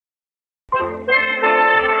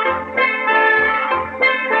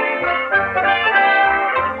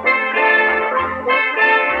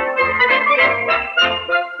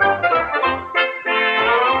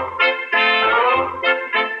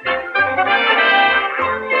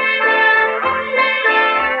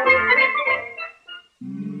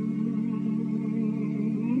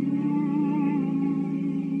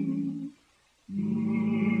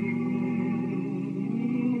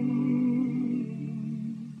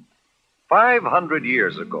500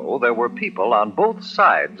 years ago, there were people on both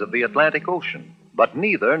sides of the Atlantic Ocean, but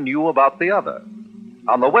neither knew about the other.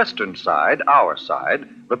 On the western side, our side,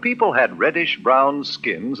 the people had reddish-brown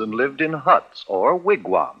skins and lived in huts or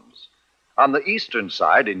wigwams. On the eastern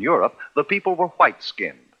side, in Europe, the people were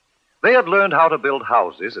white-skinned. They had learned how to build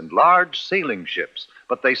houses and large sailing ships,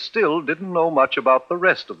 but they still didn't know much about the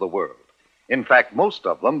rest of the world. In fact, most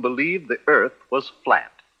of them believed the earth was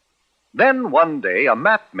flat. Then one day, a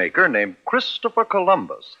map maker named Christopher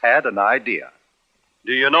Columbus had an idea.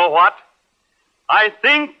 Do you know what? I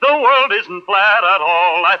think the world isn't flat at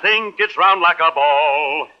all. I think it's round like a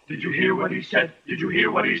ball. Did you hear what he said? Did you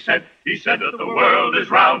hear what he said? He said that the world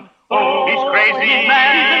is round. Oh, he's crazy,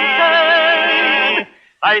 man.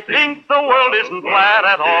 I think the world isn't flat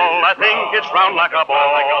at all. I think it's round like a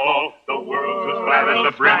ball. The world's as flat as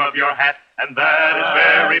the brim of your hat, and that is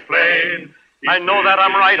very plain. I know that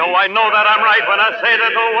I'm right, oh, I know that I'm right when I say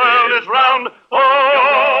that the world is round.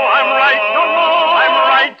 Oh, I'm right, I'm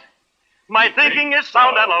right. My thinking is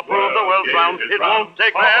sound, and I'll prove the world's round. It won't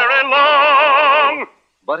take very long.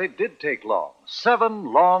 But it did take long,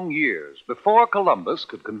 7 long years, before Columbus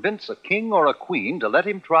could convince a king or a queen to let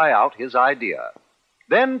him try out his idea.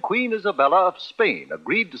 Then Queen Isabella of Spain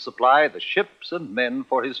agreed to supply the ships and men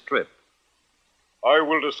for his trip. I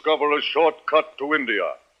will discover a shortcut to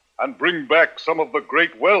India and bring back some of the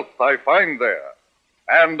great wealth I find there.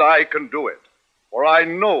 And I can do it, for I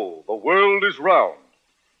know the world is round.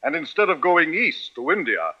 And instead of going east to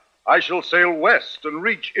India, I shall sail west and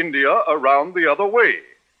reach India around the other way.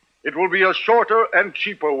 It will be a shorter and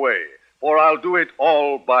cheaper way, for I'll do it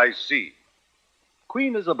all by sea.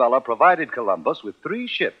 Queen Isabella provided Columbus with 3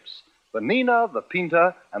 ships, the Nina, the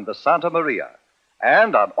Pinta, and the Santa Maria.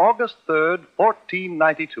 And on August 3rd,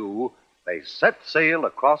 1492, they set sail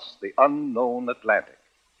across the unknown Atlantic.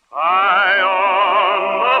 High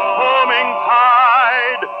on the foaming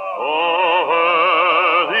tide,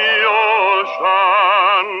 over the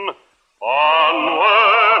ocean,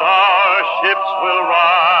 onward our ships will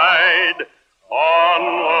ride,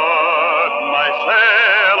 onward, my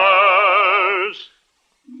sailors.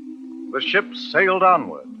 The ships sailed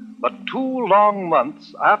onward, but 2 long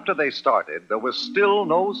months after they started, there was still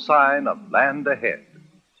no sign of land ahead.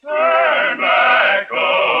 Turn back,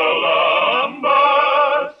 Columbus!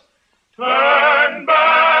 Turn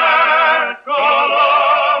back,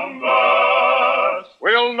 Columbus!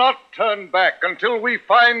 We'll not turn back until we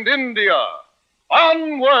find India.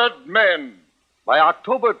 Onward, men! By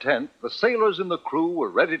October 10th, the sailors and the crew were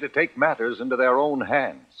ready to take matters into their own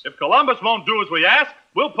hands. If Columbus won't do as we ask,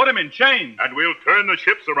 we'll put him in chains. And we'll turn the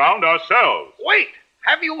ships around ourselves. Wait!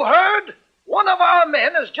 Have you heard? One of our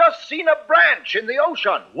men has just seen a branch in the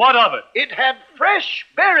ocean. What of it? It had fresh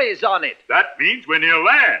berries on it. That means we're near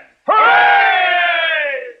land.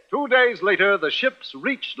 Hooray! 2 days later, the ships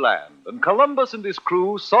reached land, and Columbus and his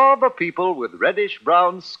crew saw the people with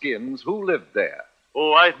reddish-brown skins who lived there.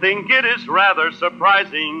 Oh, I think it is rather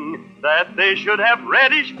surprising that they should have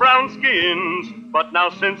reddish-brown skins. But now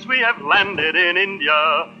since we have landed in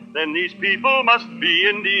India, then these people must be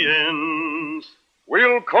Indians.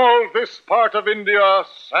 We'll call this part of India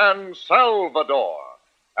San Salvador,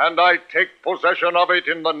 and I take possession of it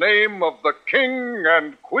in the name of the King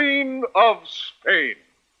and Queen of Spain.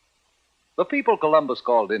 The people Columbus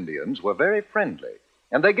called Indians were very friendly,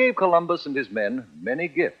 and they gave Columbus and his men many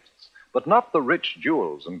gifts, but not the rich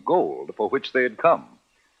jewels and gold for which they had come.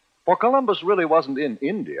 For Columbus really wasn't in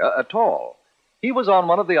India at all. He was on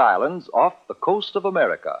one of the islands off the coast of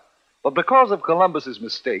America. But because of Columbus's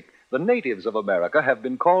mistake, the natives of America have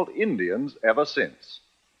been called Indians ever since.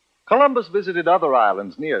 Columbus visited other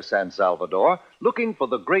islands near San Salvador, looking for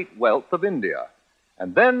the great wealth of India.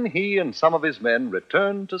 And then he and some of his men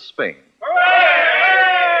returned to Spain.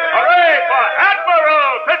 Hooray! Hooray for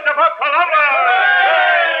Admiral Christopher Columbus!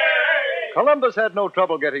 Columbus had no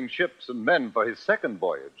trouble getting ships and men for his second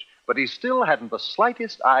voyage, but he still hadn't the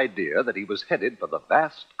slightest idea that he was headed for the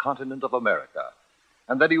vast continent of America,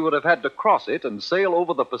 and that he would have had to cross it and sail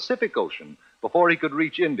over the Pacific Ocean before he could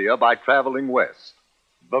reach India by traveling west.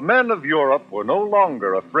 The men of Europe were no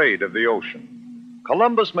longer afraid of the ocean.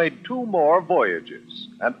 Columbus made 2 more voyages,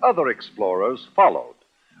 and other explorers followed.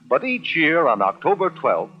 But each year on October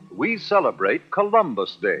 12th, we celebrate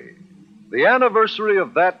Columbus Day, the anniversary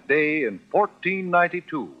of that day in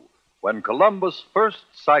 1492, when Columbus first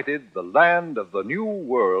sighted the land of the New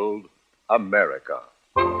World, America.